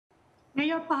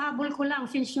Mayor, pahabol ko lang,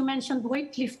 since you mentioned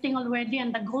weightlifting already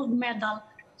and the gold medal,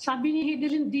 sabi ni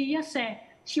Hidilyn Diaz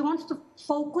she wants to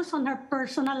focus on her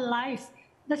personal life.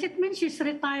 Does it mean she's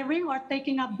retiring or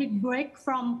taking a big break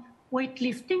from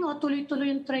weightlifting o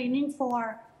tuloy-tuloy yung training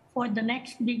for the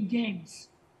next big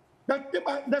games?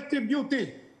 That's the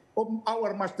beauty of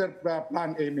our master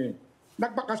plan, Amy.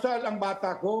 Nagpakasal ang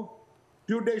bata ko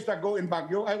few days ago in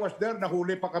Baguio. I was there,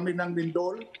 nahuli pa kami ng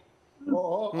lindol.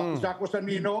 Oo, isa ko sa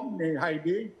ninong ni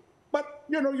Heidi. But,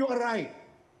 you know, you are right.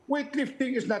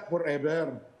 Weightlifting is not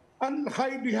forever. And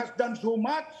Heidi has done so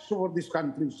much for this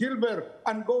country. Silver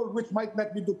and gold, which might not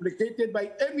be duplicated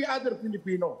by any other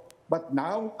Filipino. But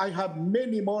now, I have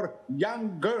many more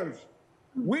young girls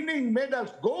winning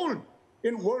medals, gold,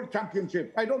 in World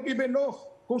Championship. I don't even know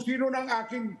kung sino ng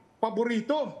aking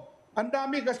paborito. Ang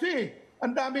dami kasi.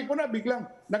 Ang dami ko na biglang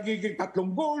nagiging 3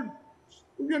 gold.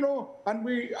 You know, and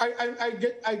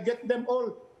I get them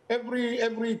all every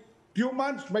few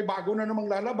months. May bago na namang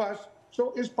lalabas.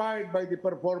 So inspired by the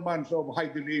performance of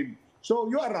Hidilyn. So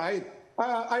you are right.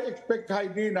 I expect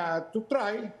Heidi to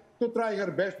try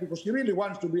her best because she really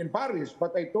wants to be in Paris.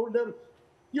 But I told her,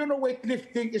 you know,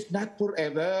 weightlifting is not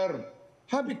forever.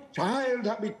 Have a child,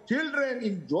 have a children,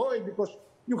 enjoy because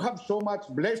you have so much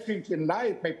blessings in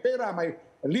life. May pera, may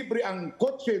libre ang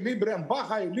kotse, libre ang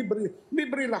bahay,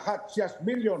 libre lahat. She has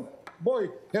million. Boy,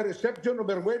 her reception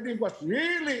of her wedding was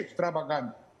really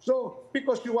extravagant. So,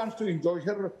 because she wants to enjoy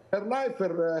her life,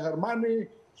 her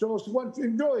money, so she wants to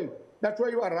enjoy. That's why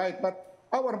you are right. But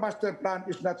our master plan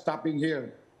is not stopping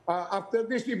here. After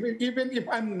this, even if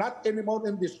I'm not anymore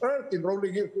in this earth, in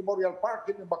Rolling Hills Memorial Park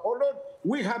in Bacolod,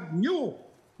 we have new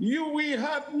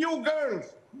girls.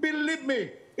 Believe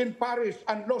me, in Paris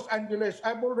and Los Angeles,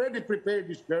 I've already prepared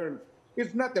these girls.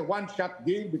 It's not a one-shot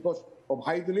deal because of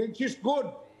Hidilyn. She's good.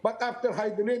 But after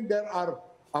Hidilyn, there are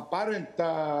apparent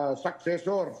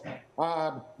successors.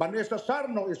 Vanessa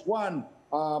Sarno is one.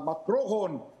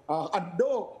 Macrohon,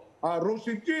 Ando,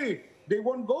 Rosie G. They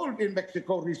won gold in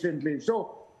Mexico recently.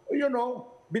 So, you know,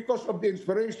 because of the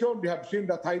inspiration, we have seen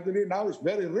that Hidilyn now is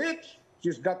very rich.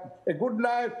 She's got a good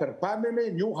life, her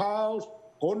family, new house,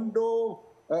 condo,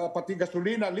 pati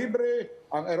gasolina libre,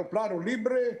 ang aeroplano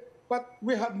libre. But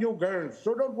we have new girls.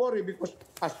 So don't worry because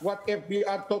as what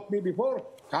FBR taught me before,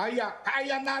 kaya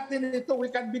natin ito. We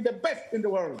can be the best in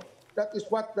the world. That is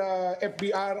what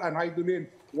FBR and Hidilyn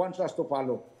wants us to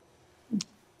follow.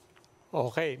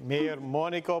 Okay, Mayor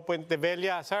Monico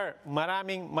Puentevella, sir,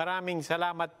 maraming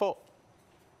salamat po.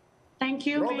 Thank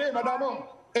you, Robby,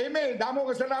 madamo. Amy, damo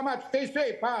ko salamat. Stay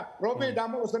safe, ha? Robby,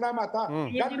 damo ko salamat, ha?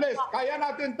 God bless. Kaya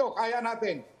natin to, kaya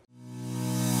natin.